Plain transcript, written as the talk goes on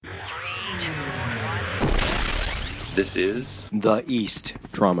This is The East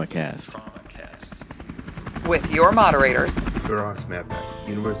TraumaCast. With your moderators, Florence Madback,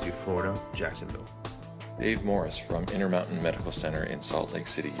 University of Florida, Jacksonville. Dave Morris from Intermountain Medical Center in Salt Lake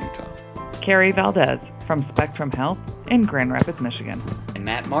City, Utah. Carrie Valdez from Spectrum Health in Grand Rapids, Michigan. And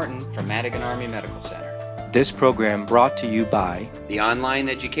Matt Martin from Madigan Army Medical Center. This program brought to you by the Online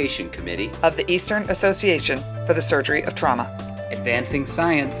Education Committee of the Eastern Association for the Surgery of Trauma. Advancing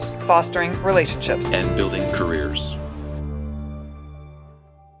science, fostering relationships, and building careers.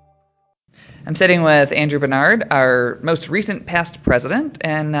 I'm sitting with Andrew Bernard, our most recent past president,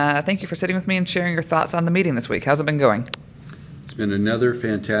 and thank you for sitting with me and sharing your thoughts on the meeting this week. How's it been going? It's been another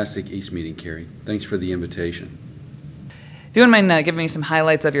fantastic East meeting, Carrie. Thanks for the invitation. If you wouldn't mind giving me some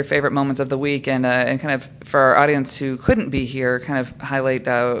highlights of your favorite moments of the week and kind of, for our audience who couldn't be here, kind of highlight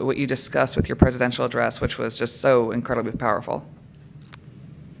what you discussed with your presidential address, which was just so incredibly powerful.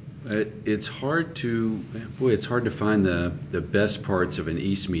 It's hard to find the best parts of an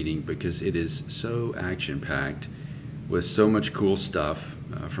East meeting because it is so action-packed with so much cool stuff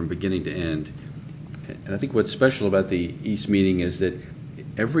from beginning to end. And I think what's special about the East meeting is that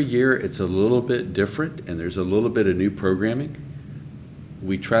every year it's a little bit different and there's a little bit of new programming.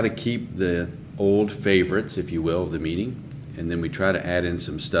 We try to keep the old favorites, if you will, of the meeting, and then we try to add in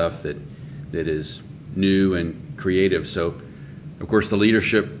some stuff that is new and creative. So, of course, the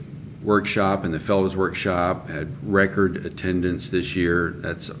leadership workshop and the fellows workshop had record attendance this year.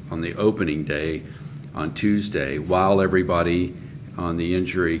 That's on the opening day on Tuesday, while everybody on the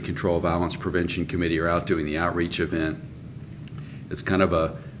Injury Control Violence Prevention Committee are out doing the outreach event. It's kind of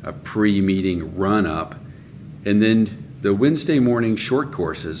a pre-meeting run-up. And then the Wednesday morning short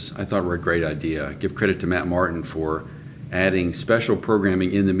courses I thought were a great idea. I give credit to Matt Martin for adding special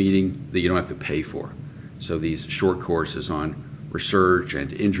programming in the meeting that you don't have to pay for. So these short courses on research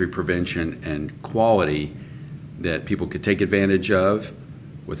and injury prevention and quality that people could take advantage of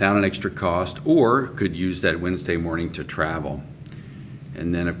without an extra cost or could use that Wednesday morning to travel.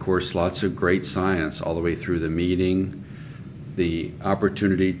 And then, of course, lots of great science all the way through the meeting, the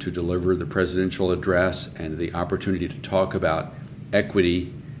opportunity to deliver the presidential address and the opportunity to talk about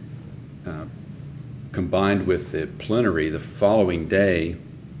equity combined with the plenary the following day,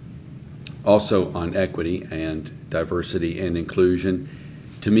 also on equity and diversity and inclusion,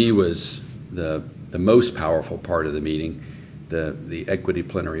 to me was the most powerful part of the meeting. The equity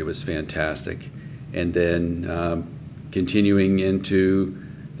plenary was fantastic. And then continuing into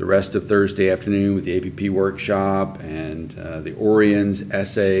the rest of Thursday afternoon with the APP workshop and the Orions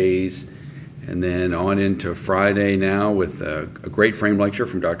essays, and then on into Friday now with a great frame lecture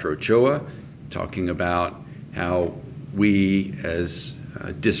from Dr. Ochoa talking about how we as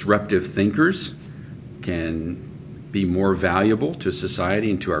disruptive thinkers can be more valuable to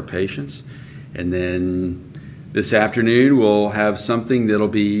society and to our patients. And then this afternoon we'll have something that'll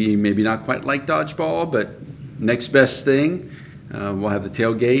be maybe not quite like dodgeball, but next best thing. We'll have the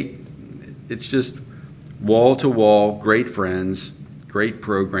tailgate. It's just wall-to-wall, great friends, great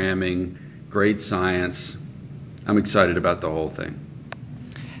programming, great science. I'm excited about the whole thing.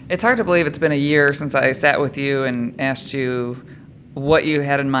 It's hard to believe it's been a year since I sat with you and asked you what you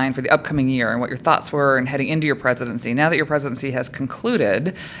had in mind for the upcoming year and what your thoughts were in heading into your presidency. Now that your presidency has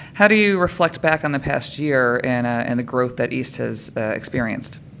concluded, how do you reflect back on the past year and the growth that East has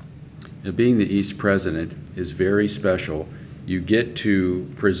experienced? Being the East president is very special. You get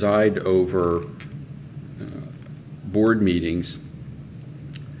to preside over board meetings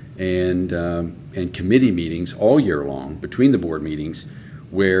and committee meetings all year long between the board meetings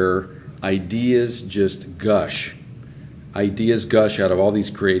where ideas just gush. Ideas gush out of all these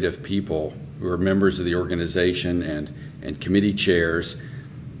creative people who are members of the organization and committee chairs.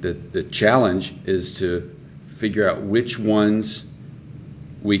 The challenge is to figure out which ones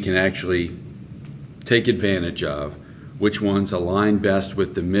we can actually take advantage of, which ones align best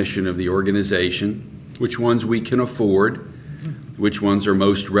with the mission of the organization, which ones we can afford, which ones are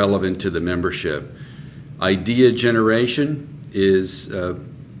most relevant to the membership. Idea generation is a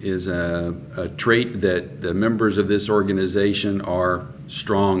trait that the members of this organization are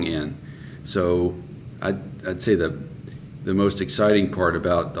strong in. So I'd say the most exciting part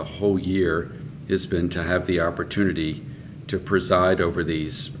about the whole year has been to have the opportunity to preside over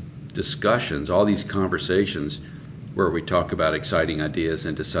these discussions, all these conversations where we talk about exciting ideas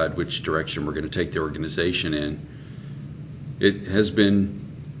and decide which direction we're going to take the organization in. It has been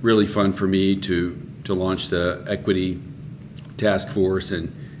really fun for me to launch the equity task force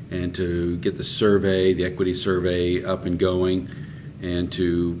and to get the survey, the equity survey, up and going, and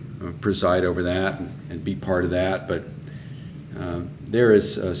to preside over that and be part of that. But there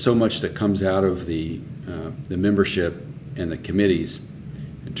is so much that comes out of the the membership and the committees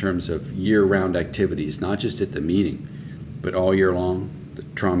in terms of year-round activities, not just at the meeting, but all year long. The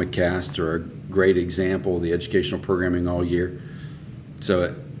trauma casts are a great example of the educational programming all year.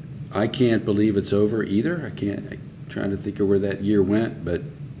 So I can't believe it's over either. I'm trying to think of where that year went, but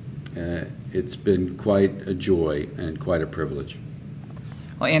it's been quite a joy and quite a privilege.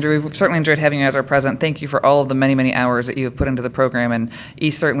 Well, Andrew, we've certainly enjoyed having you as our president. Thank you for all of the many, many hours that you have put into the program, and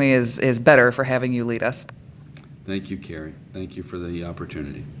East certainly is better for having you lead us. Thank you, Carrie. Thank you for the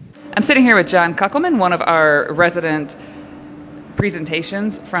opportunity. I'm sitting here with John Kuckelman, one of our resident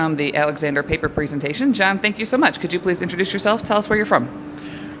presentations from the Alexander paper presentation. John, thank you so much. Could you please introduce yourself? Tell us where you're from.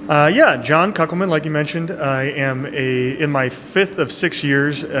 John Kuckelman, like you mentioned. I am in my 5th of 6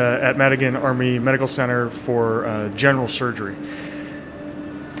 years at Madigan Army Medical Center for general surgery.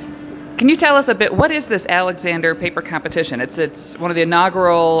 Can you tell us a bit, what is this Alexander paper competition? It's one of the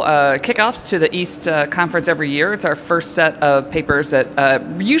inaugural kickoffs to the East Conference every year. It's our first set of papers that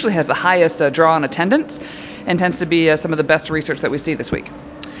usually has the highest draw in attendance and tends to be some of the best research that we see this week.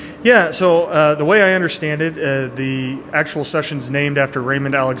 Yeah, so the way I understand it, the actual session's named after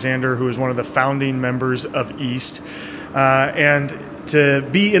Raymond Alexander, who is one of the founding members of East. And to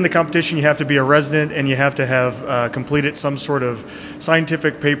be in the competition, you have to be a resident and you have to have completed some sort of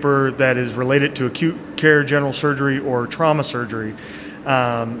scientific paper that is related to acute care, general surgery, or trauma surgery.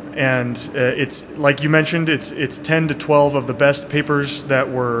 It's like you mentioned, it's 10 to 12 of the best papers that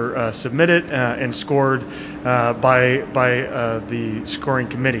were submitted and scored by the scoring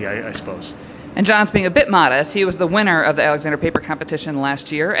committee, I suppose. And John's being a bit modest. He was the winner of the Alexander paper competition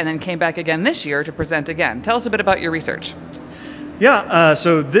last year and then came back again this year to present again. Tell us a bit about your research.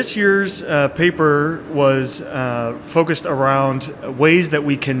 So this year's paper was focused around ways that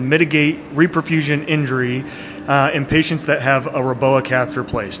we can mitigate reperfusion injury in patients that have a Roboa catheter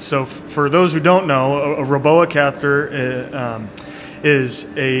placed. So for those who don't know, a Roboa catheter is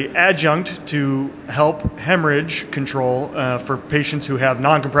a adjunct to help hemorrhage control for patients who have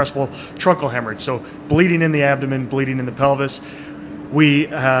non-compressible truncal hemorrhage, so bleeding in the abdomen, bleeding in the pelvis.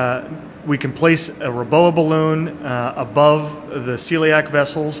 We can place a Roboa balloon above the celiac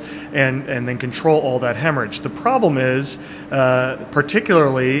vessels and then control all that hemorrhage. The problem is,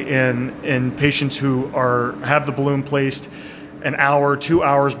 particularly in patients who have the balloon placed an hour, 2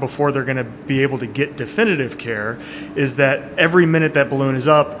 hours before they're going to be able to get definitive care, is that every minute that balloon is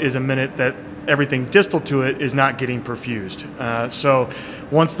up is a minute that everything distal to it is not getting perfused. So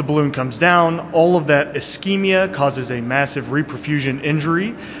once the balloon comes down, all of that ischemia causes a massive reperfusion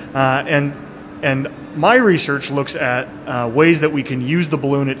injury. And my research looks at ways that we can use the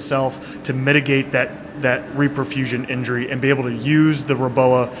balloon itself to mitigate that reperfusion injury and be able to use the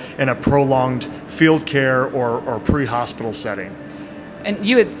Roboa in a prolonged field care or pre-hospital setting. And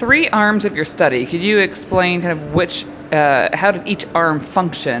you had 3 arms of your study. Could you explain kind of how did each arm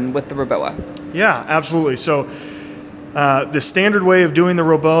function with the Roboa? Yeah, absolutely. So the standard way of doing the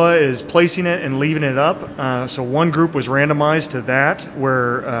Roboa is placing it and leaving it up. So one group was randomized to that,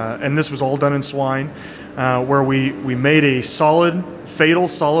 and this was all done in swine, where we made a fatal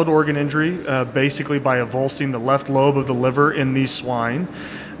solid organ injury, basically by avulsing the left lobe of the liver in these swine,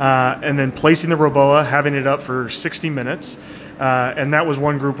 and then placing the Roboa, having it up for 60 minutes, and that was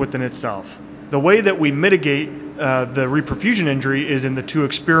one group within itself. The way that we mitigate the reperfusion injury is in the 2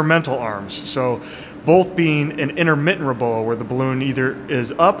 experimental arms. So both being an intermittent Roboa, where the balloon either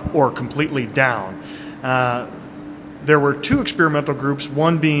is up or completely down. There were 2 experimental groups,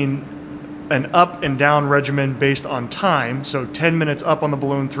 one being an up and down regimen based on time, so 10 minutes up on the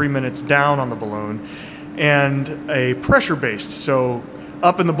balloon, 3 minutes down on the balloon, and a pressure-based, so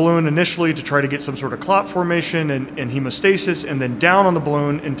up in the balloon initially to try to get some sort of clot formation and hemostasis, and then down on the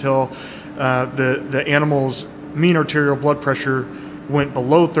balloon until the animal's mean arterial blood pressure went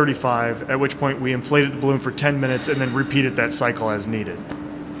below 35, at which point we inflated the balloon for 10 minutes and then repeated that cycle as needed.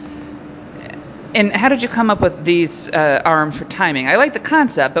 And how did you come up with these arms for timing? I like the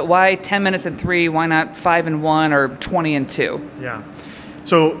concept, but why 10 minutes and 3? Why not 5 and 1 or 20 and 2? Yeah.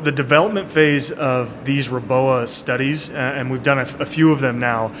 So the development phase of these Roboa studies, and we've done a few of them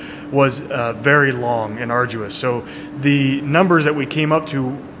now, was very long and arduous. So the numbers that we came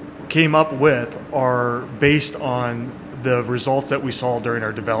up with are based on the results that we saw during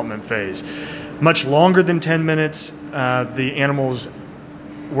our development phase. Much longer than 10 minutes, the animals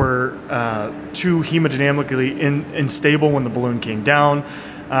were too hemodynamically unstable when the balloon came down.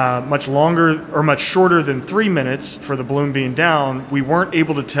 Much longer or much shorter than 3 minutes for the balloon being down, we weren't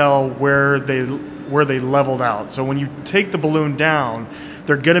able to tell where they where they leveled out. So when you take the balloon down,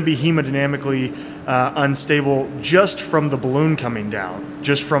 they're going to be hemodynamically unstable just from the balloon coming down,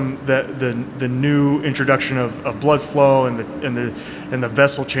 just from the new introduction of blood flow and the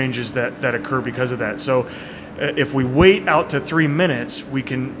vessel changes that occur because of that. So if we wait out to 3 minutes, we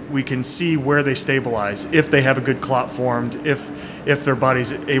can see where they stabilize, if they have a good clot formed, if their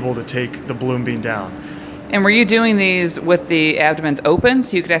body's able to take the balloon beam down. And were you doing these with the abdomens open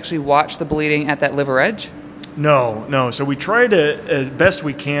so you could actually watch the bleeding at that liver edge? No. So we try to, as best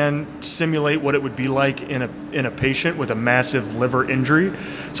we can, simulate what it would be like in a patient with a massive liver injury.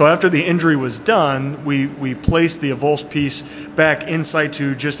 So after the injury was done, we placed the avulsed piece back in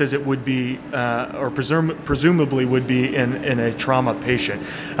situ just as it would be, or presumably would be in a trauma patient.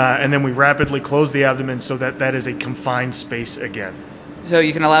 And then we rapidly closed the abdomen so that is a confined space again. So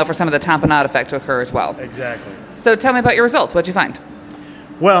you can allow for some of the tamponade effect to occur as well. Exactly. So tell me about your results. What'd you find?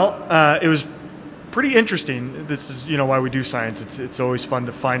 Well, it was pretty interesting. This is, why we do science. It's always fun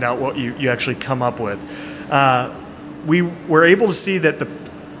to find out what you actually come up with. We were able to see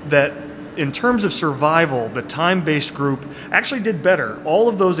that in terms of survival, the time-based group actually did better. All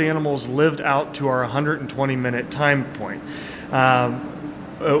of those animals lived out to our 120-minute time point,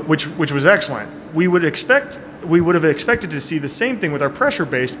 which was excellent. We would have expected to see the same thing with our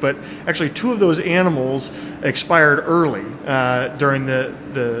pressure-based, but actually 2 of those animals expired early during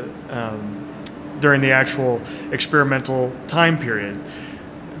the actual experimental time period.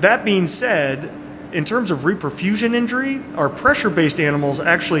 That being said, in terms of reperfusion injury, our pressure-based animals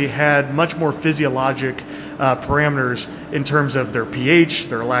actually had much more physiologic parameters in terms of their pH,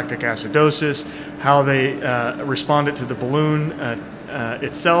 their lactic acidosis, how they responded to the balloon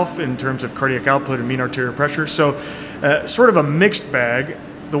itself in terms of cardiac output and mean arterial pressure. So sort of a mixed bag.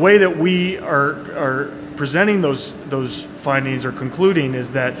 The way that we are presenting those findings or concluding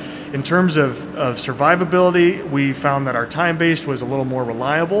is that in terms of survivability, we found that our time-based was a little more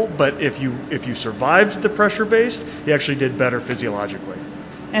reliable, but if you survived the pressure-based, you actually did better physiologically.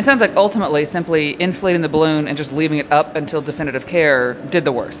 And it sounds like ultimately simply inflating the balloon and just leaving it up until definitive care did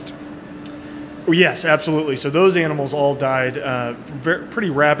the worst. Yes, absolutely. So those animals all died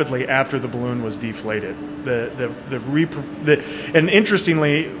pretty rapidly after the balloon was deflated. And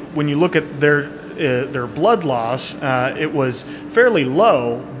interestingly, when you look at their blood loss, it was fairly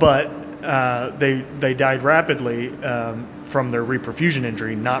low, but they died rapidly from their reperfusion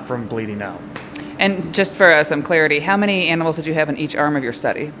injury, not from bleeding out. And just for some clarity, how many animals did you have in each arm of your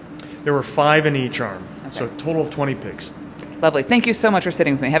study? There were 5 in each arm, Okay. So a total of 20 pigs. Lovely. Thank you so much for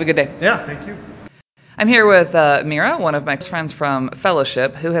sitting with me. Have a good day. Yeah, thank you. I'm here with Mira, one of my friends from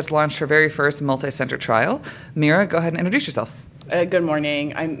Fellowship, who has launched her very first multi-center trial. Mira, go ahead and introduce yourself. Good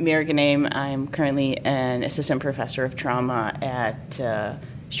morning. I'm Mira Ghanem. I'm currently an assistant professor of trauma at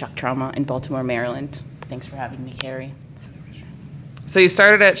Shock Trauma in Baltimore, Maryland. Thanks for having me, Carrie. So you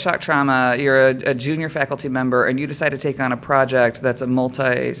started at Shock Trauma, you're a junior faculty member, and you decided to take on a project that's a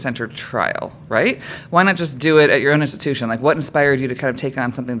multi-center trial, right? Why not just do it at your own institution? Like, what inspired you to kind of take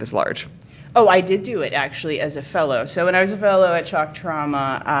on something this large? Oh, I did do it actually as a fellow. So when I was a fellow at Shock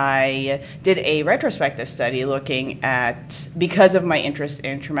Trauma, I did a retrospective study looking at, because of my interest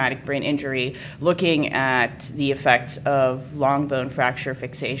in traumatic brain injury, looking at the effects of long bone fracture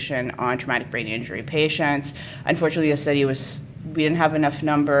fixation on traumatic brain injury patients. Unfortunately, the study we didn't have enough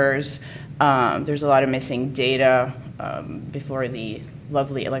numbers. There's a lot of missing data before the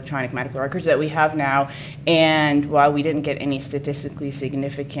lovely electronic medical records that we have now. And while we didn't get any statistically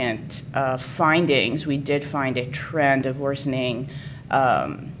significant findings, we did find a trend of worsening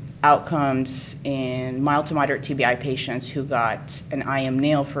outcomes in mild to moderate TBI patients who got an IM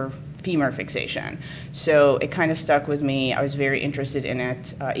nail for femur fixation. So it kind of stuck with me. I was very interested in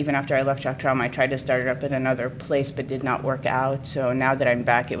it. Even after I left Shock Trauma, I tried to start it up at another place, but did not work out. So now that I'm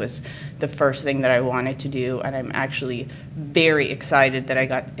back, it was the first thing that I wanted to do, and I'm actually very excited that I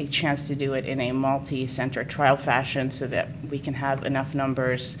got a chance to do it in a multi-center trial fashion so that we can have enough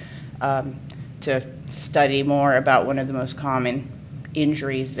numbers to study more about one of the most common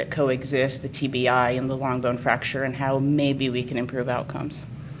injuries that coexist, the TBI and the long bone fracture, and how maybe we can improve outcomes.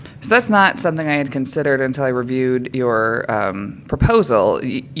 So that's not something I had considered until I reviewed your proposal.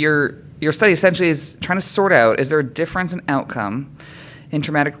 Your study essentially is trying to sort out, is there a difference in outcome in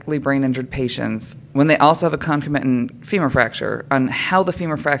traumatically brain injured patients when they also have a concomitant femur fracture on how the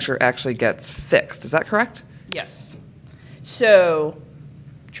femur fracture actually gets fixed? Is that correct? Yes. So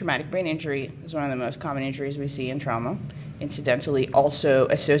traumatic brain injury is one of the most common injuries we see in trauma. incidentally also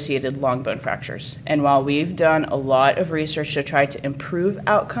associated long bone fractures. And while we've done a lot of research to try to improve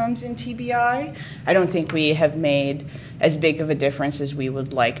outcomes in TBI, I don't think we have made as big of a difference as we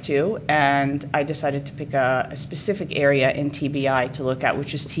would like to. And I decided to pick a specific area in TBI to look at,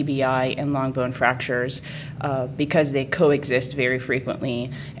 which is TBI and long bone fractures, because they coexist very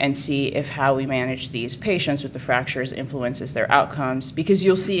frequently, and see if how we manage these patients with the fractures influences their outcomes. Because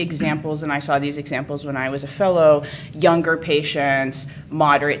you'll see examples, and I saw these examples when I was a fellow, younger patients,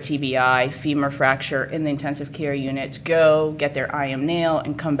 moderate TBI, femur fracture in the intensive care unit, go get their IM nail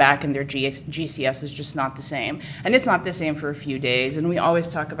and come back and their GCS is just not the same. And it's not the same for a few days. And we always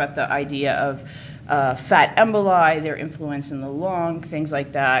talk about the idea of fat emboli, their influence in the lung, things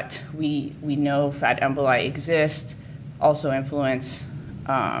like that. We know fat emboli exist, also influence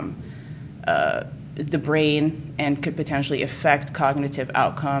the brain and could potentially affect cognitive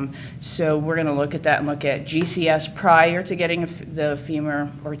outcome. So we're going to look at that and look at GCS prior to getting the femur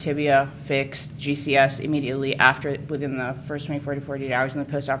or tibia fixed, GCS immediately after, within the first 24 to 48 hours in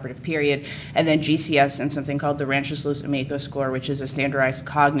the postoperative period, and then GCS and something called the Ranches-Lewis-Amico score, which is a standardized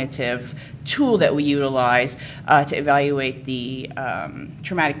cognitive tool that we utilize to evaluate the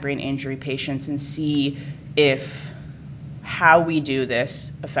traumatic brain injury patients and see if how we do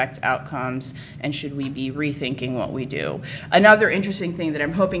this affect outcomes, and should we be rethinking what we do. Another interesting thing that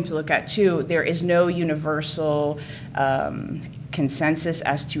I'm hoping to look at too, there is no universal consensus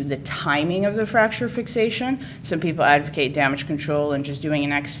as to the timing of the fracture fixation. Some people advocate damage control and just doing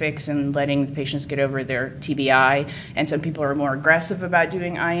an X-fix and letting the patients get over their TBI, and some people are more aggressive about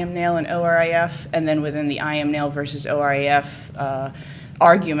doing IM nail and ORIF, and then within the IM nail versus ORIF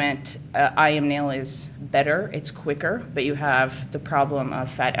argument, IM nail is better, it's quicker, but you have the problem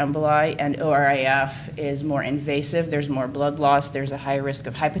of fat emboli, and ORIF is more invasive, there's more blood loss, there's a high risk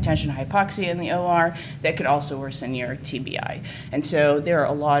of hypotension, hypoxia in the OR that could also worsen your TBI. And so there are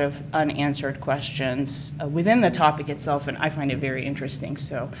a lot of unanswered questions within the topic itself, and I find it very interesting.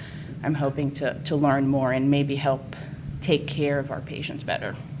 So I'm hoping to learn more and maybe help take care of our patients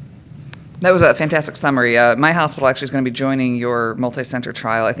better. That was a fantastic summary. My hospital actually is going to be joining your multi-center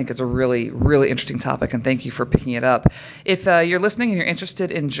trial. I think it's a really, really interesting topic, and thank you for picking it up. If you're listening and you're interested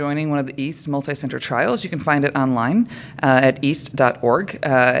in joining one of the EAST multi-center trials, you can find it online at east.org,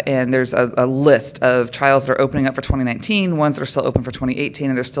 and there's a list of trials that are opening up for 2019, ones that are still open for 2018,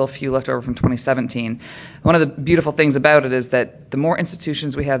 and there's still a few left over from 2017. One of the beautiful things about it is that the more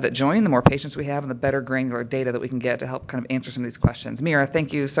institutions we have that join, the more patients we have, and the better granular data that we can get to help kind of answer some of these questions. Mira,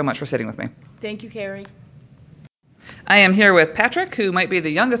 thank you so much for sitting with me. Thank you, Carrie. I am here with Patrick, who might be the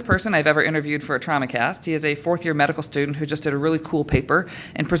youngest person I've ever interviewed for a TraumaCast. He is a fourth-year medical student who just did a really cool paper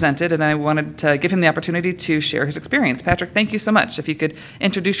and presented, and I wanted to give him the opportunity to share his experience. Patrick, thank you so much. If you could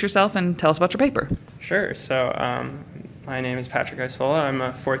introduce yourself and tell us about your paper. Sure. So my name is Patrick Isola. I'm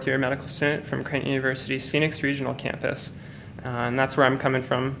a fourth-year medical student from Creighton University's Phoenix Regional Campus, and that's where I'm coming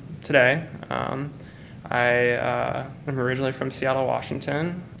from today. I am originally from Seattle,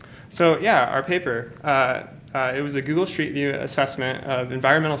 Washington. So yeah, our paper, it was a Google Street View assessment of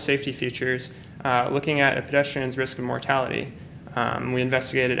environmental safety features looking at a pedestrian's risk of mortality. We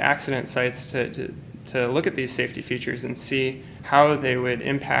investigated accident sites to look at these safety features and see how they would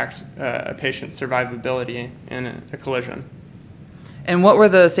impact a patient's survivability in a collision. And what were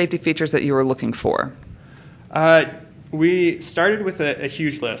the safety features that you were looking for? We started with a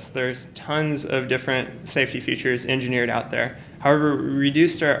huge list. There's tons of different safety features engineered out there. However, we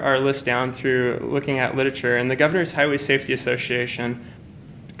reduced our list down through looking at literature, and the Governor's Highway Safety Association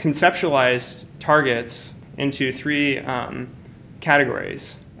conceptualized targets into three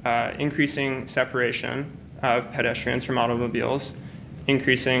categories: increasing separation of pedestrians from automobiles,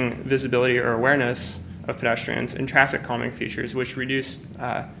 increasing visibility or awareness of pedestrians, and traffic calming features, which reduced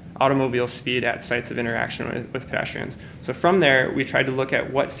automobile speed at sites of interaction with pedestrians. So from there, we tried to look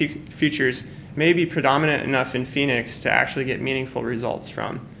at what features may be predominant enough in Phoenix to actually get meaningful results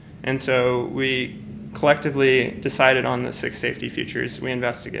from. And so we collectively decided on the 6 safety features we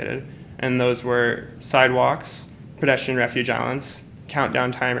investigated, and those were sidewalks, pedestrian refuge islands,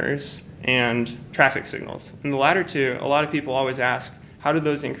 countdown timers, and traffic signals. And the latter two, a lot of people always ask, how do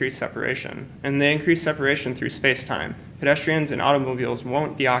those increase separation? And they increase separation through space-time. Pedestrians and automobiles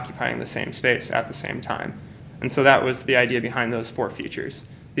won't be occupying the same space at the same time. And so that was the idea behind those 4 features.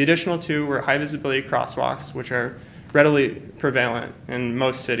 The additional 2 were high visibility crosswalks, which are readily prevalent in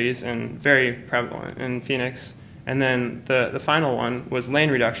most cities and very prevalent in Phoenix. And then the final one was lane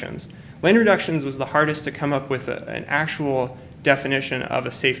reductions. Lane reductions was the hardest to come up with an actual definition of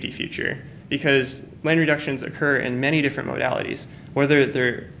a safety feature, because lane reductions occur in many different modalities, whether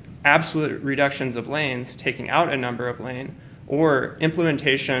they're absolute reductions of lanes, taking out a number of lane, or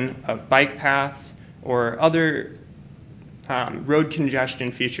implementation of bike paths or other road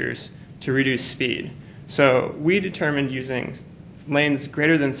congestion features to reduce speed. So we determined using lanes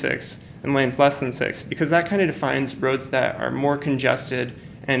greater than 6 and lanes less than 6 because that kind of defines roads that are more congested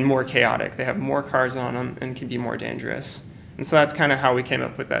and more chaotic. They have more cars on them and can be more dangerous. And so that's kind of how we came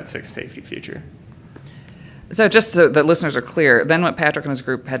up with that 6th safety feature. So just so that listeners are clear, then what Patrick and his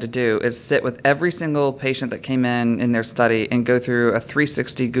group had to do is sit with every single patient that came in their study and go through a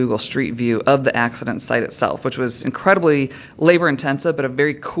 360 Google Street View of the accident site itself, which was incredibly labor-intensive, but a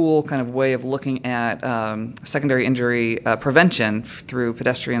very cool kind of way of looking at secondary injury prevention through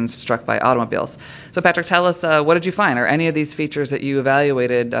pedestrians struck by automobiles. So Patrick, tell us, what did you find? Are any of these features that you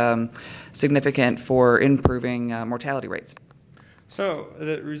evaluated significant for improving mortality rates? So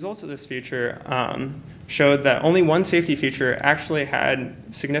the results of this feature showed that only one safety feature actually had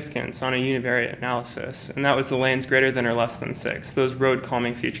significance on a univariate analysis, and that was the lanes greater than or less than 6, those road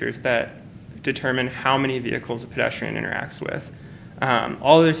calming features that determine how many vehicles a pedestrian interacts with.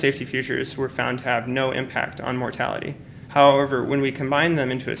 All other safety features were found to have no impact on mortality. However, when we combined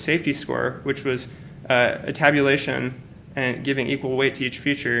them into a safety score, which was a tabulation and giving equal weight to each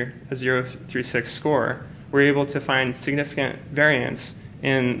feature, a 0 through 6 score, we're able to find significant variance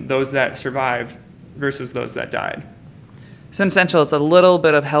in those that survived versus those that died. So in essential, it's a little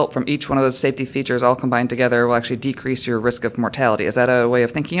bit of help from each one of those safety features all combined together will actually decrease your risk of mortality. Is that a way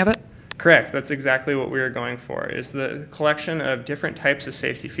of thinking of it? Correct. That's exactly what we were going for, is the collection of different types of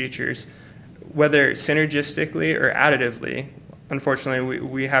safety features, whether synergistically or additively. Unfortunately,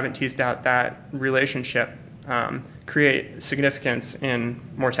 we haven't teased out that relationship, create significance in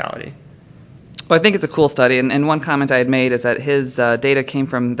mortality. Well, I think it's a cool study, and one comment I had made is that his data came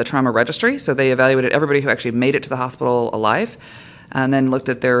from the trauma registry, so they evaluated everybody who actually made it to the hospital alive, and then looked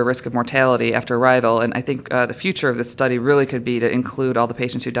at their risk of mortality after arrival, and I think the future of this study really could be to include all the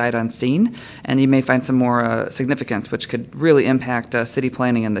patients who died on scene, and you may find some more significance, which could really impact city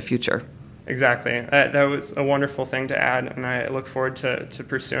planning in the future. Exactly. That was a wonderful thing to add, and I look forward to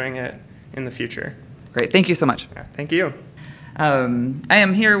pursuing it in the future. Great. Thank you so much. Yeah, thank you. I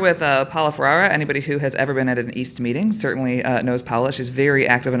am here with Paula Ferrara. Anybody who has ever been at an East meeting certainly knows Paula. She's very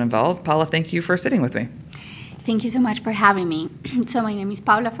active and involved. Paula, thank you for sitting with me. Thank you so much for having me. So my name is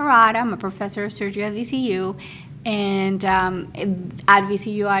Paula Ferrara. I'm a professor of surgery at VCU. And at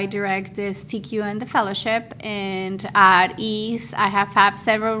VCU, I direct this TQ and the fellowship. And at East, I have had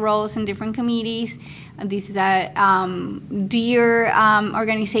several roles in different committees. This is a dear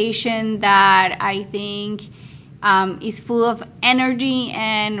organization that I think is full of energy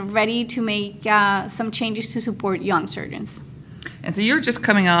and ready to make some changes to support young surgeons. And so you're just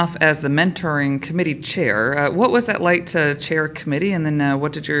coming off as the mentoring committee chair. What was that like to chair a committee, and then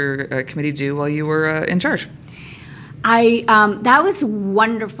what did your committee do while you were in charge? That was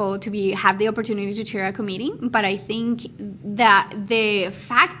wonderful to have the opportunity to chair a committee, but I think that the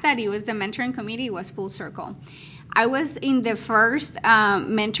fact that it was the mentoring committee was full circle. I was in the first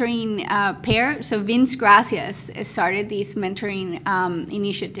mentoring pair. So Vince Gracias started this mentoring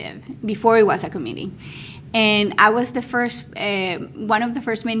initiative before it was a committee. And I was the first, one of the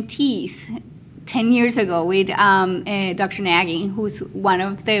first mentees 10 years ago with Dr. Nagy, who's one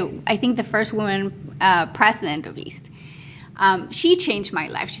of I think the first woman president of East. She changed my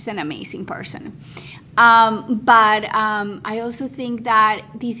life. She's an amazing person. But I also think that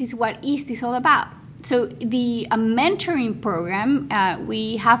this is what East is all about. So the mentoring program,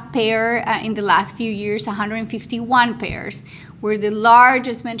 we have paired in the last few years 151 pairs. We're the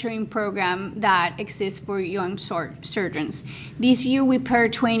largest mentoring program that exists for young surgeons. This year we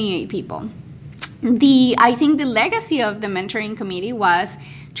paired 28 people. I think the legacy of the mentoring committee was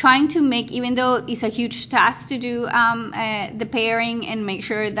trying to make, even though it's a huge task to do the pairing and make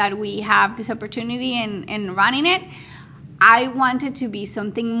sure that we have this opportunity and running it, I wanted to be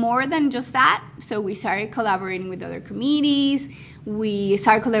something more than just that. So we started collaborating with other committees. We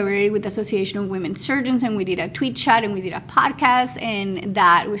started collaborating with the Association of Women Surgeons, and we did a tweet chat and we did a podcast, and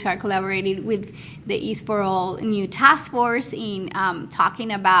that we started collaborating with the East for All new task force in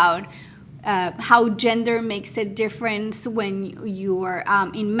talking about how gender makes a difference when you are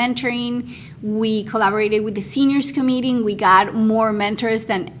in mentoring. We collaborated with the seniors committee. We got more mentors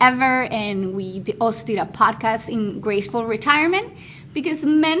than ever, and we also did a podcast in graceful retirement, because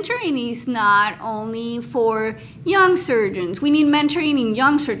mentoring is not only for young surgeons. We need mentoring in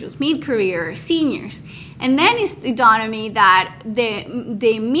young surgeons, mid-career, seniors. And then it dawned on me that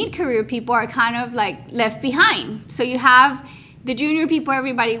the mid-career people are kind of like left behind. So you have the junior people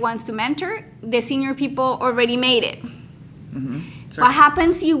everybody wants to mentor. The senior people already made it. Mm-hmm. Sure. What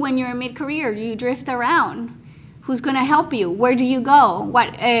happens to you when you're in mid-career? You drift around. Who's going to help you? Where do you go?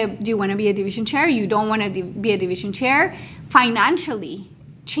 What do you want to be a division chair? You don't want to be a division chair. Financially,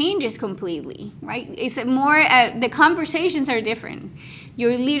 changes completely, right? It's more the conversations are different.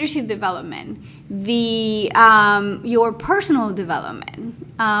 Your leadership development, your personal development,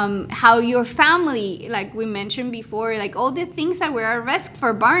 how your family, like we mentioned before, like all the things that were at risk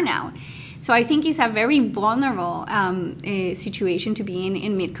for burnout. So I think it's a very vulnerable situation to be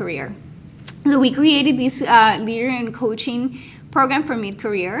in mid-career. So we created this leader and coaching program for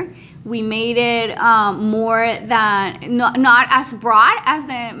mid-career. We made it more than not as broad as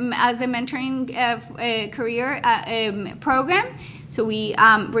the mentoring career program. So we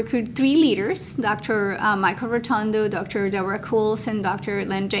recruited 3 leaders: Dr. Michael Rotundo, Dr. Deborah Cools, and Dr.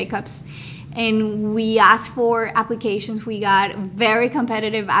 Len Jacobs. And we asked for applications. We got very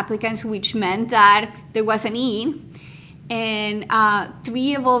competitive applicants, which meant that there was a need. And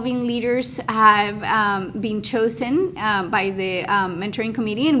 3 evolving leaders have been chosen by the mentoring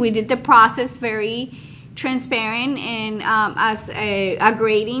committee, and we did the process very transparent and as a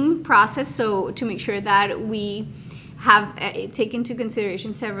grading process, so to make sure that we have taken into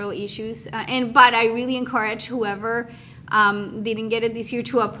consideration several issues. But I really encourage whoever didn't get it this year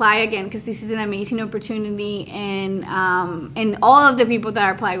to apply again, because this is an amazing opportunity, and all of the people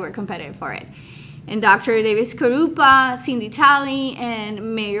that applied were competitive for it. And Dr. Davis Karupa, Cindy Talley,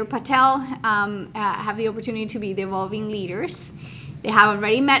 and Mayor Patel have the opportunity to be the evolving leaders. They have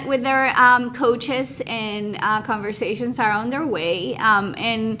already met with their coaches, and conversations are on their way.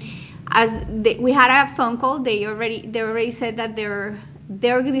 And we had a phone call, they already said that their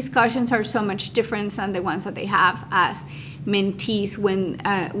discussions are so much different than the ones that they have as mentees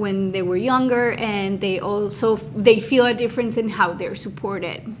when they were younger, and they feel a difference in how they're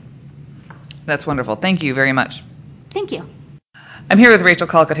supported. That's wonderful. Thank you very much. Thank you. I'm here with Rachel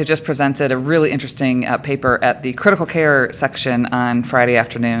Colquitt, who just presented a really interesting paper at the critical care section on Friday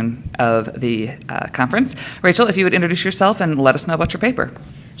afternoon of the conference. Rachel, if you would introduce yourself and let us know about your paper.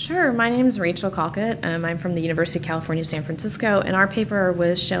 Sure. My name is Rachel Colquitt. I'm from the University of California, San Francisco, and our paper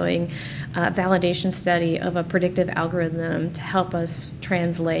was showing a validation study of a predictive algorithm to help us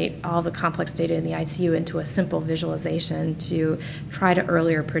translate all the complex data in the ICU into a simple visualization to try to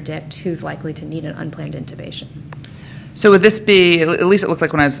earlier predict who's likely to need an unplanned intubation. So would this be, at least it looked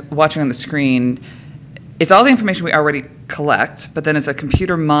like when I was watching on the screen, it's all the information we already collect, but then it's a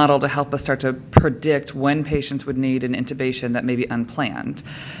computer model to help us start to predict when patients would need an intubation that may be unplanned.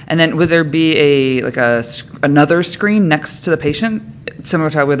 And then would there be another screen next to the patient,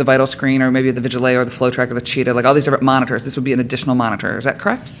 similar to with the vital screen or maybe the Vigilea or the FlowTrack or the Cheetah, like all these different monitors? This would be an additional monitor. Is that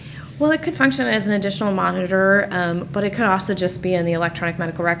correct? Well, it could function as an additional monitor, but it could also just be in the electronic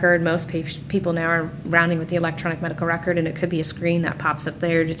medical record. Most people now are rounding with the electronic medical record, and it could be a screen that pops up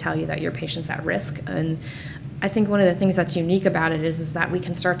there to tell you that your patient's at risk. And I think one of the things that's unique about it is that we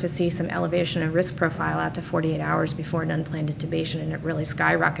can start to see some elevation in risk profile out to 48 hours before an unplanned intubation, and it really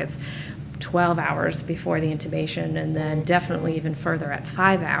skyrockets 12 hours before the intubation, and then definitely even further at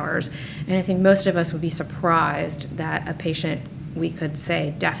 5 hours. And I think most of us would be surprised that a patient we could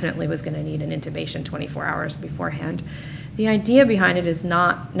say definitely was going to need an intubation 24 hours beforehand. The idea behind it is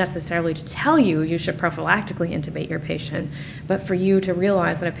not necessarily to tell you should prophylactically intubate your patient, but for you to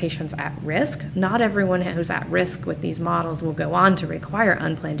realize that a patient's at risk. Not everyone who's at risk with these models will go on to require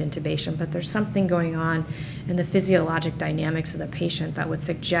unplanned intubation, but there's something going on in the physiologic dynamics of the patient that would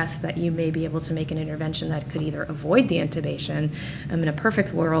suggest that you may be able to make an intervention that could either avoid the intubation in a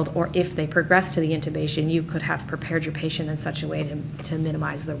perfect world, or if they progress to the intubation, you could have prepared your patient in such a way to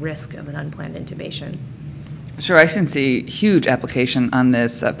minimize the risk of an unplanned intubation. Sure, I can see huge application on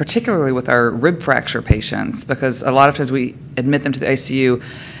this, particularly with our rib fracture patients, because a lot of times we admit them to the ICU,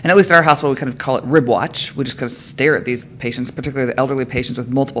 and at least at our hospital we kind of call it rib watch. We just kind of stare at these patients, particularly the elderly patients with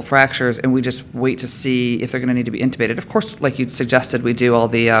multiple fractures, and we just wait to see if they're going to need to be intubated. Of course, like you suggested, we do all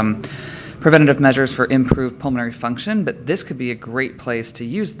the preventative measures for improved pulmonary function, but this could be a great place to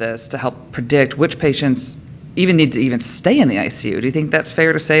use this to help predict which patients even need to even stay in the ICU. Do you think that's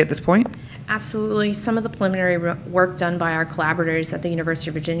fair to say at this point? Absolutely. Some of the preliminary work done by our collaborators at the University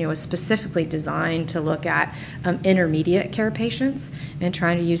of Virginia was specifically designed to look at intermediate care patients and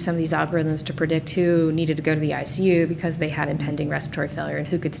trying to use some of these algorithms to predict who needed to go to the ICU because they had impending respiratory failure and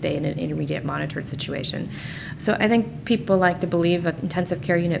who could stay in an intermediate monitored situation. So I think people like to believe that intensive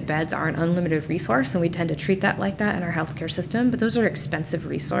care unit beds are an unlimited resource, and we tend to treat that like that in our healthcare system, but those are expensive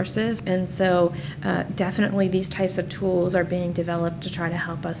resources. And so definitely these types of tools are being developed to try to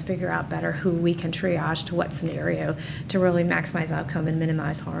help us figure out better who we can triage to what scenario to really maximize outcome and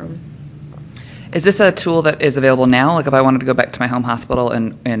minimize harm. Is this a tool that is available now? Like if I wanted to go back to my home hospital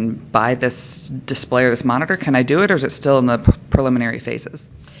and buy this display or this monitor, can I do it, or is it still in the preliminary phases?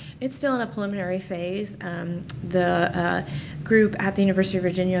 It's still in a preliminary phase. The group at the University of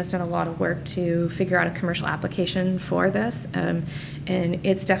Virginia has done a lot of work to figure out a commercial application for this, and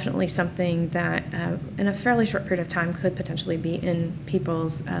it's definitely something that in a fairly short period of time could potentially be in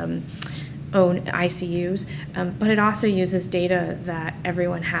people's own ICUs, but it also uses data that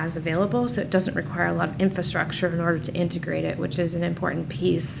everyone has available, so it doesn't require a lot of infrastructure in order to integrate it, which is an important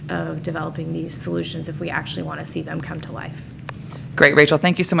piece of developing these solutions if we actually want to see them come to life. Great, Rachel.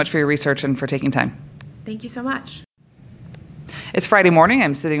 Thank you so much for your research and for taking time. Thank you so much. It's Friday morning.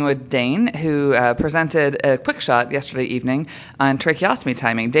 I'm sitting with Dane, who presented a quick shot yesterday evening on tracheostomy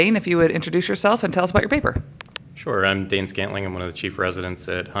timing. Dane, if you would introduce yourself and tell us about your paper. Sure. I'm Dane Scantling. I'm one of the chief residents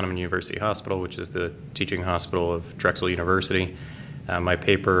at Hahnemann University Hospital, which is the teaching hospital of Drexel University. My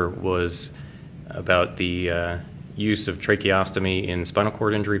paper was about the use of tracheostomy in spinal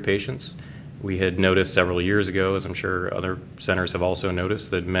cord injury patients. We had noticed several years ago, as I'm sure other centers have also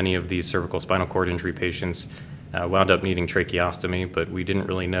noticed, that many of these cervical spinal cord injury patients wound up needing tracheostomy, but we didn't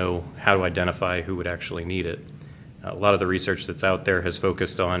really know how to identify who would actually need it. A lot of the research that's out there has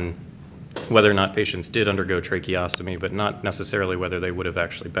focused on whether or not patients did undergo tracheostomy, but not necessarily whether they would have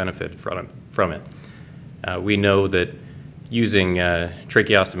actually benefited from it. We know that using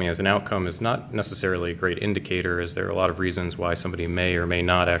tracheostomy as an outcome is not necessarily a great indicator, as there are a lot of reasons why somebody may or may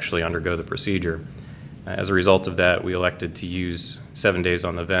not actually undergo the procedure. As a result of that, we elected to use 7 days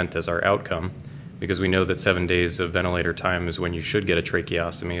on the vent as our outcome, because we know that 7 days of ventilator time is when you should get a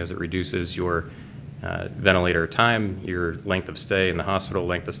tracheostomy, as it reduces your ventilator time, your length of stay in the hospital,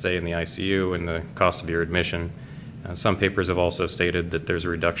 length of stay in the ICU, and the cost of your admission. Some papers have also stated that there's a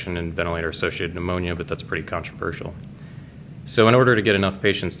reduction in ventilator-associated pneumonia, but that's pretty controversial. So in order to get enough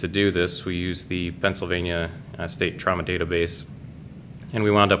patients to do this, we used the Pennsylvania State Trauma Database, and we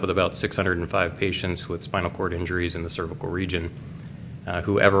wound up with about 605 patients with spinal cord injuries in the cervical region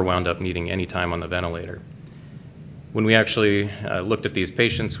who ever wound up needing any time on the ventilator. When we actually looked at these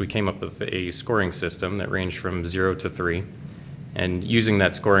patients, we came up with a scoring system that ranged from 0 to 3. And using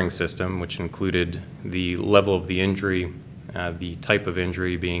that scoring system, which included the level of the injury, the type of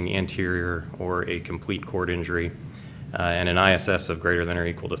injury being anterior or a complete cord injury, and an ISS of greater than or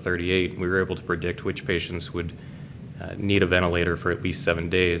equal to 38, we were able to predict which patients would need a ventilator for at least 7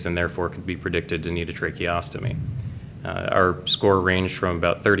 days and therefore could be predicted to need a tracheostomy. Our score ranged from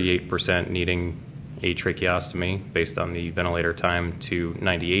about 38% needing a tracheostomy based on the ventilator time to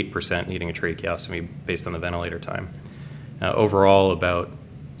 98% needing a tracheostomy based on the ventilator time. Overall, about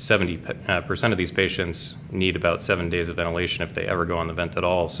 70% of these patients need about 7 days of ventilation if they ever go on the vent at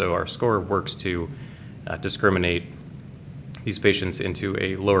all. So our score works to discriminate these patients into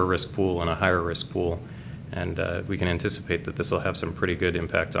a lower risk pool and a higher risk pool, and we can anticipate that this will have some pretty good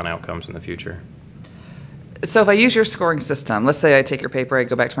impact on outcomes in the future. So if I use your scoring system, let's say I take your paper, I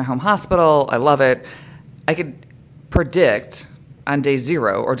go back to my home hospital, I love it, I could predict on day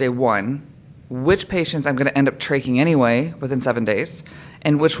 0 or day 1 which patients I'm going to end up tracheing anyway within 7 days,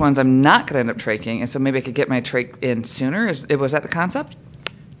 and which ones I'm not going to end up tracheing, and so maybe I could get my trach in sooner. Was that the concept?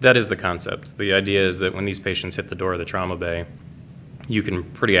 That is the concept. The idea is that when these patients hit the door of the trauma bay, you can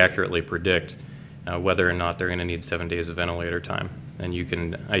pretty accurately predict whether or not they're going to need 7 days of ventilator time. And you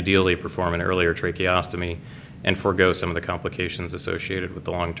can ideally perform an earlier tracheostomy and forego some of the complications associated with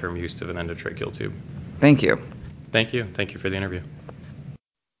the long-term use of an endotracheal tube. Thank you. Thank you. Thank you for the interview.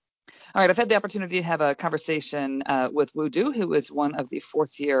 All right, I've had the opportunity to have a conversation with Wu Du, who is one of the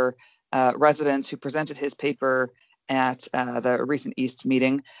fourth-year residents who presented his paper at the recent East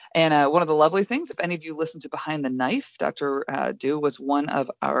meeting. And one of the lovely things, if any of you listen to Behind the Knife, Dr. Du was one of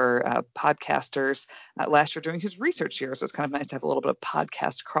our podcasters last year during his research year. So it's kind of nice to have a little bit of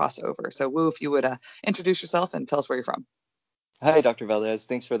podcast crossover. So Wu, if you would introduce yourself and tell us where you're from. Hi, Dr. Valdez.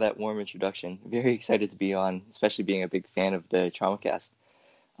 Thanks for that warm introduction. Very excited to be on, especially being a big fan of the TraumaCast.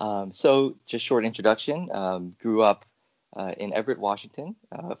 So just short introduction, grew up in Everett, Washington,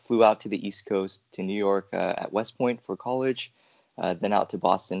 flew out to the East Coast to New York at West Point for college, then out to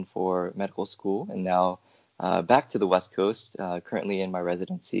Boston for medical school, and now back to the West Coast, currently in my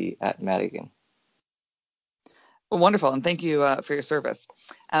residency at Madigan. Well, wonderful, and thank you for your service.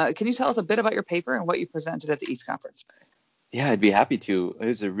 Can you tell us a bit about your paper and what you presented at the East Conference? Yeah, I'd be happy to. It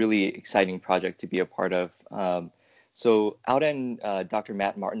was a really exciting project to be a part of. So out in Dr.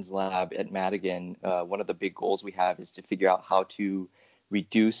 Matt Martin's lab at Madigan, one of the big goals we have is to figure out how to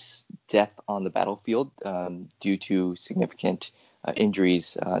reduce death on the battlefield due to significant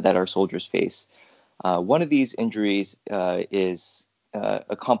injuries that our soldiers face. One of these injuries is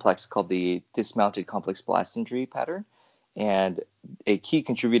a complex called the dismounted complex blast injury pattern. And a key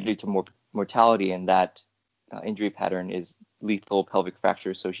contributor to mortality in that injury pattern is lethal pelvic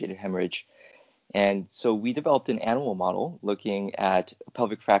fracture associated hemorrhage. And so we developed an animal model looking at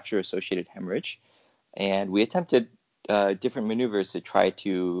pelvic fracture associated hemorrhage. And we attempted different maneuvers to try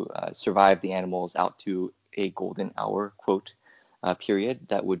to survive the animals out to a golden hour, quote, period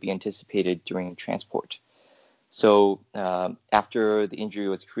that would be anticipated during transport. So after the injury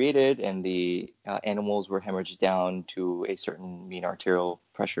was created and the animals were hemorrhaged down to a certain mean arterial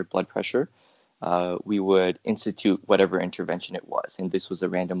pressure, blood pressure, we would institute whatever intervention it was. And this was a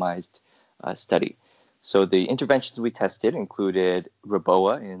randomized study. So the interventions we tested included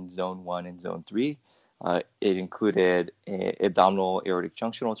REBOA in zone 1 and zone 3. It included an abdominal aortic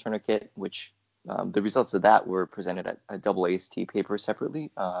junctional tourniquet, which the results of that were presented at a AAST paper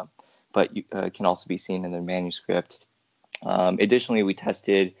separately, but can also be seen in the manuscript. Additionally, we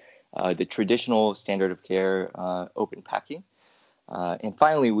tested the traditional standard of care open packing. And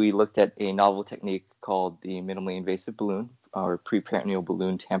finally, we looked at a novel technique called the minimally invasive balloon, or preperitoneal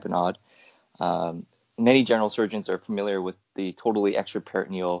balloon tamponade. Many general surgeons are familiar with the totally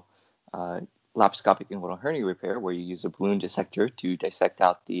extraperitoneal laparoscopic inguinal hernia repair, where you use a balloon dissector to dissect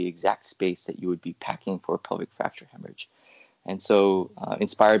out the exact space that you would be packing for pelvic fracture hemorrhage. And so,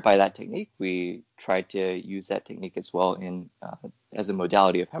 inspired by that technique, we tried to use that technique as well as a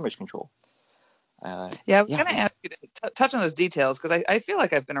modality of hemorrhage control. I was going to ask you to touch on those details, because I feel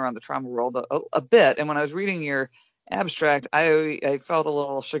like I've been around the trauma world a bit. And when I was reading your abstract, I felt a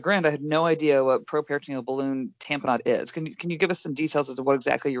little chagrined. I had no idea what properitoneal balloon tamponade is. Can you give us some details as to what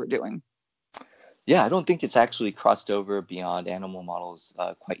exactly you were doing? Yeah, I don't think it's actually crossed over beyond animal models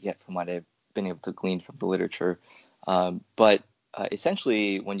quite yet from what I've been able to glean from the literature. But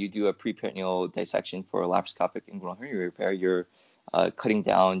essentially, when you do a preperitoneal dissection for a laparoscopic inguinal hernia repair, you're cutting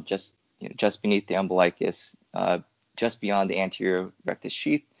down just beneath the umbilicus, just beyond the anterior rectus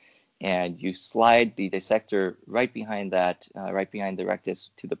sheath, and you slide the dissector right behind the rectus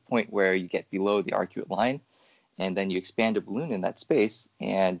to the point where you get below the arcuate line, and then you expand a balloon in that space.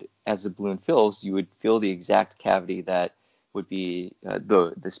 And as the balloon fills, you would fill the exact cavity that would be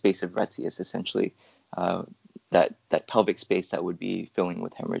the space of Retzius, essentially. That pelvic space that would be filling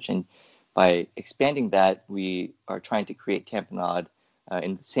with hemorrhage. And by expanding that, we are trying to create tamponade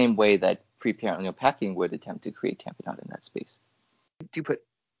in the same way that preperitoneal packing would attempt to create tamponade in that space. Do you put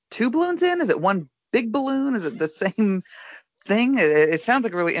two balloons in? Is it one big balloon? Is it the same thing? It sounds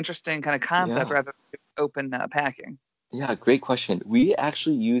like a really interesting kind of concept rather than open packing. Yeah, great question. We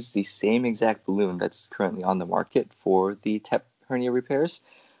actually use the same exact balloon that's currently on the market for the TEP hernia repairs.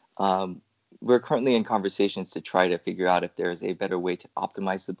 We're currently in conversations to try to figure out if there's a better way to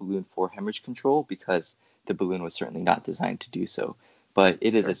optimize the balloon for hemorrhage control, because the balloon was certainly not designed to do so. But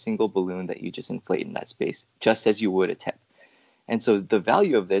it is a single balloon that you just inflate in that space, just as you would a TEP. And so the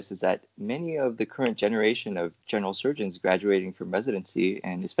value of this is that many of the current generation of general surgeons graduating from residency,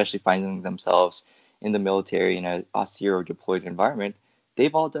 and especially finding themselves in the military in an austere or deployed environment,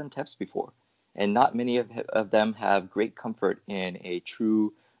 they've all done TEPs before. And not many of them have great comfort in a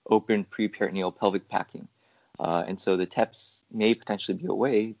true open preperitoneal pelvic packing. And so the TEPs may potentially be a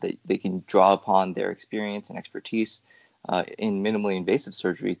way that they can draw upon their experience and expertise in minimally invasive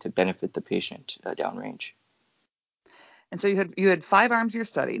surgery to benefit the patient downrange. And so you had 5 arms of your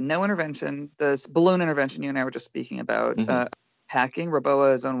study, no intervention, this balloon intervention you and I were just speaking about, packing,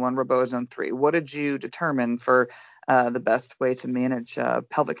 REBOA zone 1, REBOA zone 3. What did you determine for the best way to manage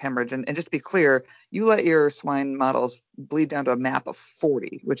pelvic hemorrhage? And just to be clear, you let your swine models bleed down to a MAP of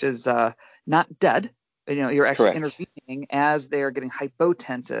 40, which is not dead. You're actually intervening as they're getting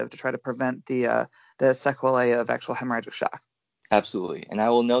hypotensive to try to prevent the sequelae of actual hemorrhagic shock. Absolutely. And I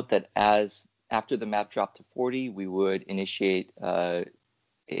will note that after the MAP dropped to 40, we would initiate a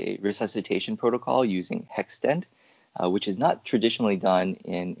resuscitation protocol using HexStent, which is not traditionally done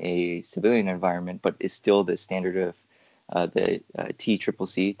in a civilian environment, but is still the standard of the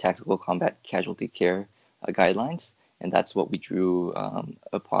TCCC, Tactical Combat Casualty Care guidelines. And that's what we drew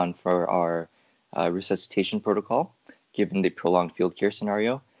upon for our resuscitation protocol, given the prolonged field care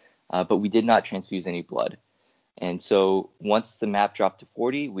scenario. But we did not transfuse any blood. And so once the MAP dropped to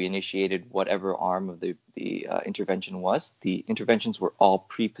 40, we initiated whatever arm of the intervention was. The interventions were all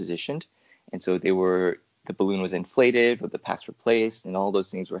pre-positioned. And so the balloon was inflated, or the packs were placed, and all those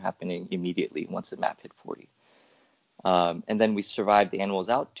things were happening immediately once the MAP hit 40. And then we survived the animals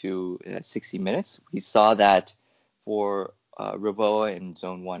out to 60 minutes. We saw that for REBOA in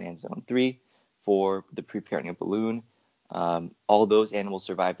zone 1 and zone 3, for the preperitoneal balloon, all those animals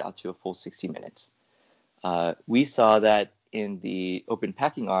survived out to a full 60 minutes. We saw that in the open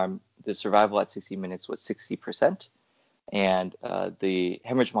packing arm, the survival at 60 minutes was 60%, and the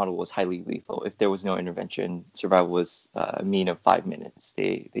hemorrhage model was highly lethal. If there was no intervention, survival was a mean of 5 minutes.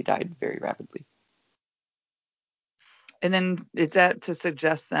 They died very rapidly. And then is that to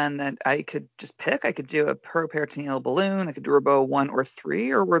suggest then that I could just pick? I could do a periperitoneal balloon, I could do Reboa 1 or 3,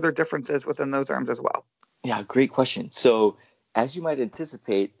 or were there differences within those arms as well? Yeah, great question. So as you might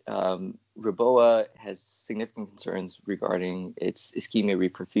anticipate, Reboa has significant concerns regarding its ischemia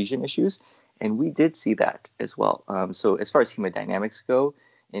reperfusion issues, and we did see that as well. So as far as hemodynamics go,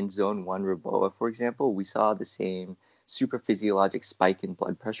 in Zone 1 Reboa, for example, we saw the same supraphysiologic spike in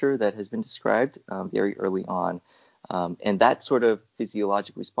blood pressure that has been described very early on. And that sort of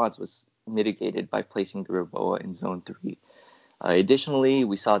physiologic response was mitigated by placing the Reboa in Zone 3. Additionally,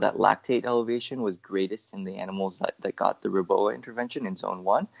 we saw that lactate elevation was greatest in the animals that got the Reboa intervention in Zone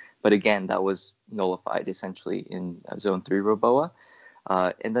 1. But again, that was nullified essentially in Zone 3 Reboa.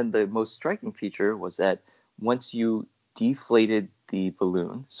 And then the most striking feature was that once you deflated the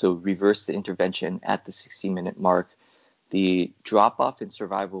balloon, so reversed the intervention at the 60-minute mark, the drop-off in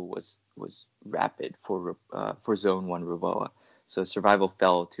survival was rapid for Zone 1 Reboa. So survival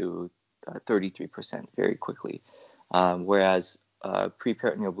fell to 33% very quickly, whereas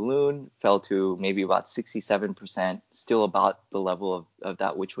preperitoneal balloon fell to maybe about 67%, still about the level of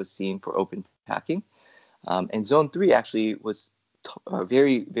that which was seen for open packing. And Zone 3 actually was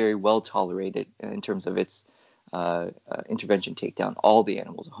very, very well tolerated in terms of its intervention takedown. All the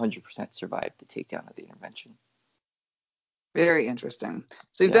animals, 100% survived the takedown of the intervention. Very interesting.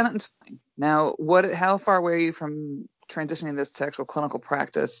 So you've done it in swine. Now, how far away are you from transitioning this to actual clinical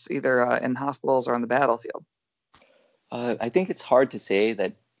practice, either in hospitals or on the battlefield? I think it's hard to say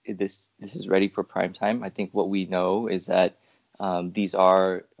that this is ready for prime time. I think what we know is that these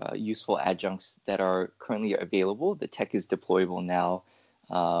are useful adjuncts that are currently available. The tech is deployable now,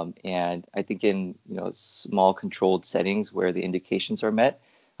 and I think in small controlled settings where the indications are met,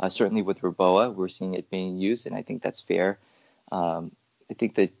 certainly with Reboa, we're seeing it being used, and I think that's fair. I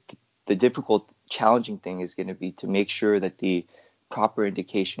think that the difficult, challenging thing is going to be to make sure that the proper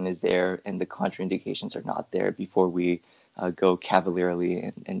indication is there and the contraindications are not there before we go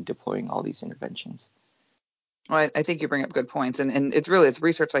cavalierly in deploying all these interventions. Well, I think you bring up good points, and it's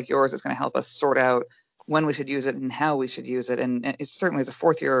research like yours that's going to help us sort out when we should use it and how we should use it. And it's certainly as a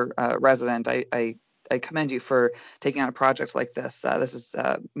fourth-year resident, I commend you for taking on a project like this. This is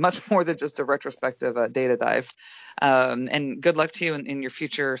much more than just a retrospective data dive. And good luck to you in your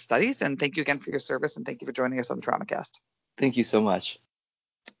future studies. And thank you again for your service. And thank you for joining us on the TraumaCast. Thank you so much.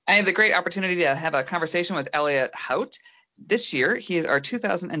 I have the great opportunity to have a conversation with Elliot Haut. This year, he is our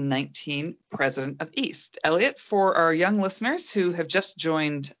 2019 president of EAST. Elliot, for our young listeners who have just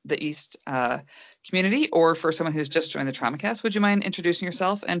joined the EAST community, or for someone who's just joined the TraumaCast, would you mind introducing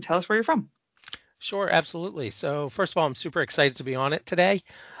yourself and tell us where you're from? Sure, absolutely. So first of all, I'm super excited to be on it today.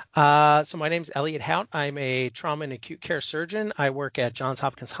 So my name is Elliot Haut. I'm a trauma and acute care surgeon. I work at Johns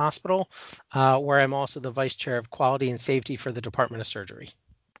Hopkins Hospital, where I'm also the vice chair of quality and safety for the Department of Surgery.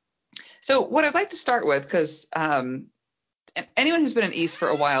 So what I'd like to start with, because anyone who's been in EAST for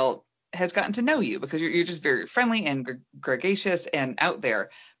a while has gotten to know you because you're just very friendly and gregarious and out there.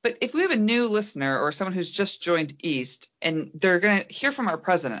 But if we have a new listener or someone who's just joined EAST and they're going to hear from our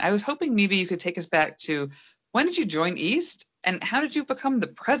president, I was hoping maybe you could take us back to when did you join EAST and how did you become the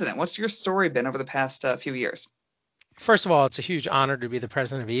president? What's your story been over the past few years? First of all, it's a huge honor to be the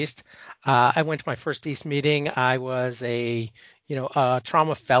president of EAST. I went to my first EAST meeting. I was a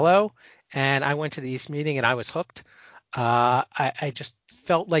trauma fellow, and I went to the EAST meeting and I was hooked. I just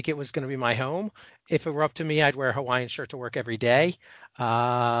felt like it was going to be my home. If it were up to me, I'd wear a Hawaiian shirt to work every day.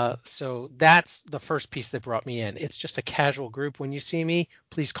 So that's the first piece that brought me in. It's just a casual group. When you see me,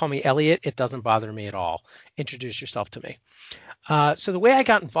 please call me Elliot. It doesn't bother me at all. Introduce yourself to me. So the way I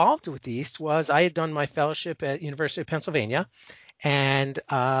got involved with EAST was I had done my fellowship at University of Pennsylvania, and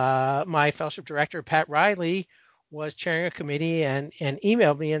my fellowship director, Pat Riley, was chairing a committee and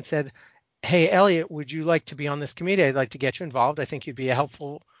emailed me and said, "Hey, Elliot, would you like to be on this committee? I'd like to get you involved. I think you'd be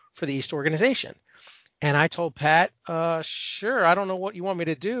helpful for the EAST organization." And I told Pat, sure, I don't know what you want me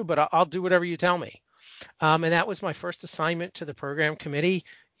to do, but I'll do whatever you tell me. And that was my first assignment to the program committee,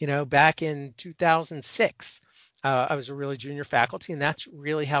 back in 2006. I was a really junior faculty, and that's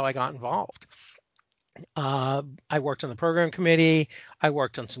really how I got involved. I worked on the program committee. I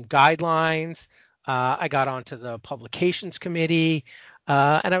worked on some guidelines. I got onto the publications committee.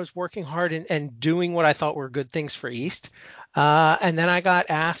 And I was working hard and doing what I thought were good things for EAST. And then I got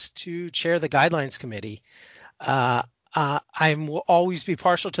asked to chair the guidelines committee. I will always be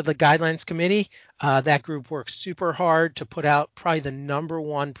partial to the guidelines committee That group works super hard to put out probably the number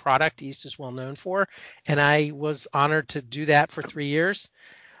one product East is well known for, and I was honored to do that for 3 years.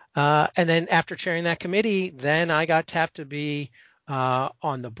 And then after chairing that committee, then I got tapped to be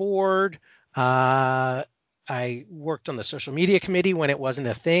on the board. I worked on the social media committee when it wasn't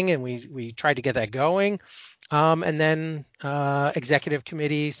a thing, and we tried to get that going. And then executive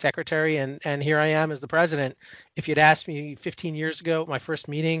committee secretary, and here I am as the president. If you'd asked me 15 years ago, my first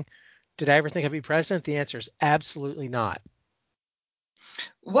meeting, did I ever think I'd be president? The answer is absolutely not.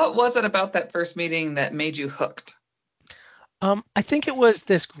 What was it about that first meeting that made you hooked? I think it was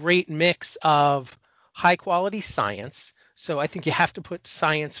this great mix of high quality science. So I think you have to put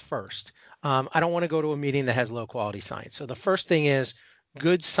science first. I don't want to go to a meeting that has low quality science. So the first thing is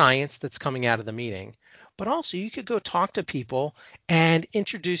good science that's coming out of the meeting. But also you could go talk to people and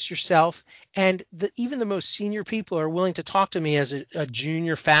introduce yourself. And even the most senior people are willing to talk to me as a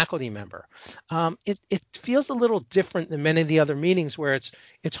junior faculty member. It feels a little different than many of the other meetings where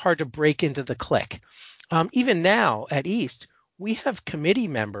it's hard to break into the clique. Even now at East, we have committee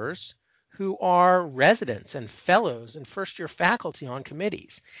members who are residents and fellows and first-year faculty on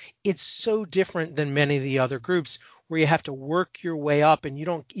committees. It's so different than many of the other groups where you have to work your way up and you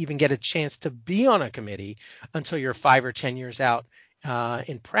don't even get a chance to be on a committee until you're 5 or 10 years out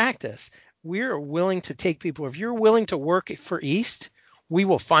in practice. We're willing to take people. If you're willing to work for East, we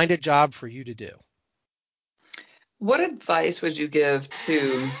will find a job for you to do. What advice would you give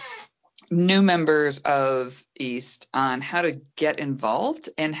to new members of East on how to get involved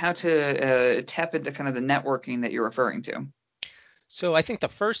and how to tap into kind of the networking that you're referring to? So I think the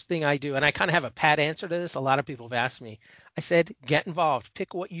first thing I do, and I kind of have a pat answer to this, a lot of people have asked me, I said, get involved,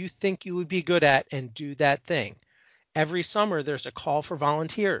 pick what you think you would be good at and do that thing. Every summer, there's a call for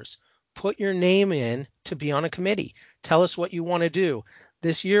volunteers. Put your name in to be on a committee. Tell us what you want to do.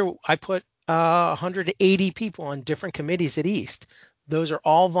 This year, I put 180 people on different committees at East. Those are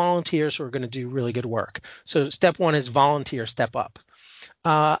all volunteers who are going to do really good work. So step one is volunteer, step up.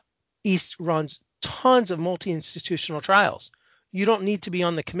 East runs tons of multi-institutional trials. You don't need to be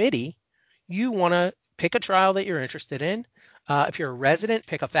on the committee. You want to pick a trial that you're interested in. If you're a resident,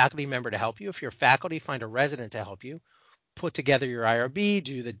 pick a faculty member to help you. If you're faculty, find a resident to help you. Put together your IRB,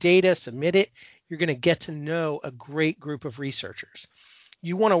 do the data, submit it. You're going to get to know a great group of researchers.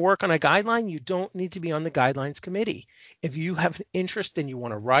 You want to work on a guideline, you don't need to be on the guidelines committee. If you have an interest and you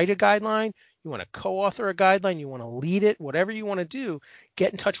want to write a guideline, you want to co-author a guideline, you want to lead it, whatever you want to do,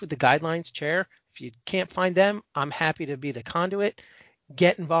 get in touch with the guidelines chair. If you can't find them, I'm happy to be the conduit.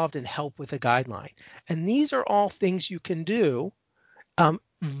 Get involved and help with a guideline. And these are all things you can do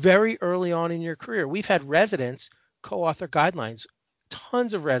very early on in your career. We've had residents co-author guidelines.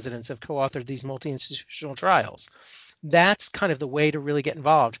 Tons of residents have co-authored these multi-institutional trials. That's kind of the way to really get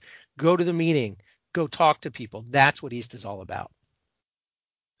involved. Go to the meeting, go talk to people. That's what East is all about.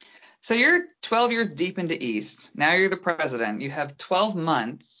 So you're 12 years deep into East. Now you're the president. You have 12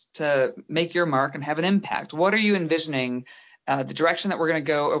 months to make your mark and have an impact. What are you envisioning the direction that we're going to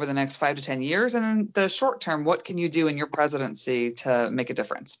go over the next 5 to 10 years? And in the short term, what can you do in your presidency to make a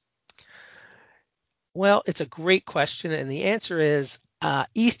difference? Well, it's a great question. And the answer is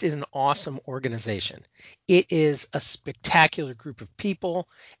East is an awesome organization. It is a spectacular group of people,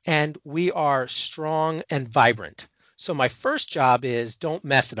 and we are strong and vibrant. So my first job is don't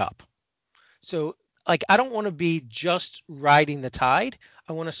mess it up. So I don't want to be just riding the tide.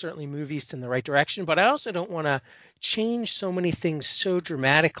 I want to certainly move East in the right direction, but I also don't want to change so many things so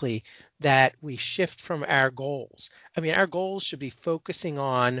dramatically that we shift from our goals. I mean, our goals should be focusing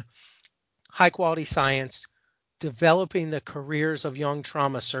on high quality science, developing the careers of young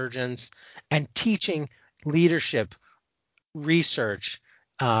trauma surgeons, and teaching leadership, research,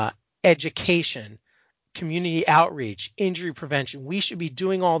 education, community outreach, injury prevention. We should be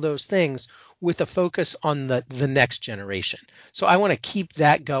doing all those things with a focus on the next generation. So I want to keep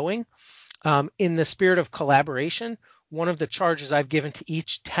that going. In the spirit of collaboration, one of the charges I've given to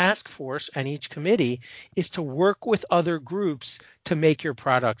each task force and each committee is to work with other groups to make your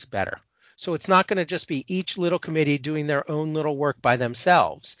products better. So it's not going to just be each little committee doing their own little work by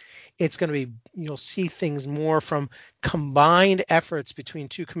themselves. It's going to be, you'll see things more from combined efforts between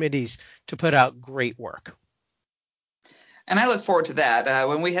two committees to put out great work. And I look forward to that.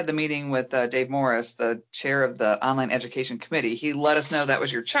 When we had the meeting with Dave Morris, the chair of the Online Education Committee, he let us know that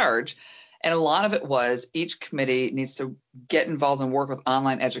was your charge. And a lot of it was each committee needs to get involved and work with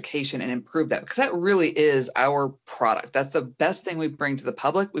online education and improve that, because that really is our product. That's the best thing we bring to the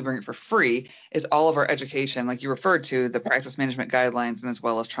public. We bring it for free, is all of our education, like you referred to, the practice management guidelines, and as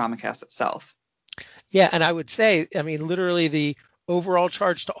well as TraumaCast itself. Yeah, and I would say, I mean, literally the overall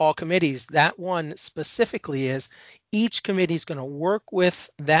charge to all committees. That one specifically is each committee is going to work with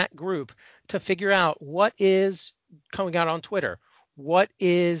that group to figure out what is coming out on Twitter, what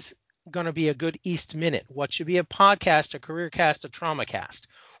is going to be a good East Minute, what should be a podcast, a career cast, a trauma cast,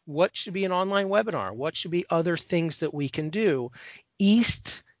 what should be an online webinar, what should be other things that we can do.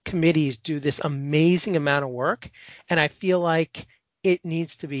 East committees do this amazing amount of work, and I feel like it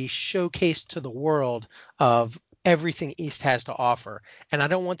needs to be showcased to the world of everything East has to offer. And I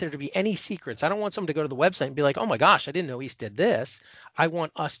don't want there to be any secrets. I don't want someone to go to the website and be like, oh my gosh, I didn't know East did this. I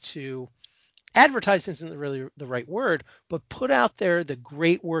want us to advertise isn't really the right word, but put out there the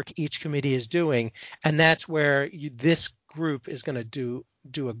great work each committee is doing. And that's where this group is going to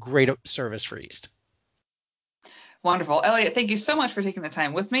do a great service for East. Wonderful. Elliot, thank you so much for taking the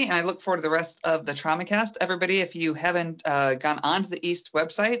time with me, and I look forward to the rest of the TraumaCast. Everybody, if you haven't gone onto the East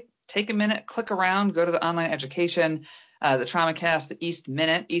website, take a minute, click around, go to the online education, the TraumaCast, the East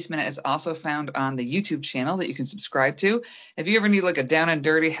Minute. East Minute is also found on the YouTube channel that you can subscribe to. If you ever need like a down and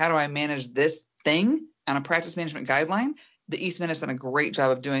dirty, how do I manage this thing on a practice management guideline, the East Minute's done a great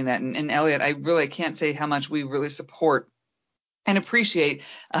job of doing that. And Elliot, I really can't say how much we really support and appreciate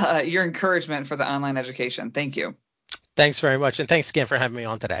your encouragement for the online education. Thank you. Thanks very much. And thanks again for having me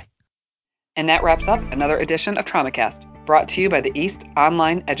on today. And that wraps up another edition of TraumaCast, brought to you by the East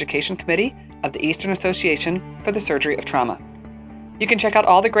Online Education Committee of the Eastern Association for the Surgery of Trauma. You can check out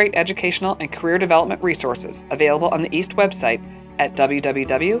all the great educational and career development resources available on the East website at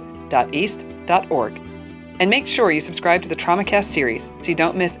www.east.org. And make sure you subscribe to the TraumaCast series so you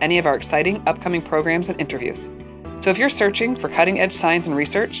don't miss any of our exciting upcoming programs and interviews. So if you're searching for cutting-edge science and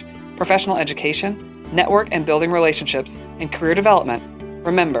research, professional education, network and building relationships, and career development,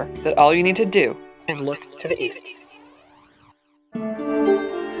 remember that all you need to do is look to the East.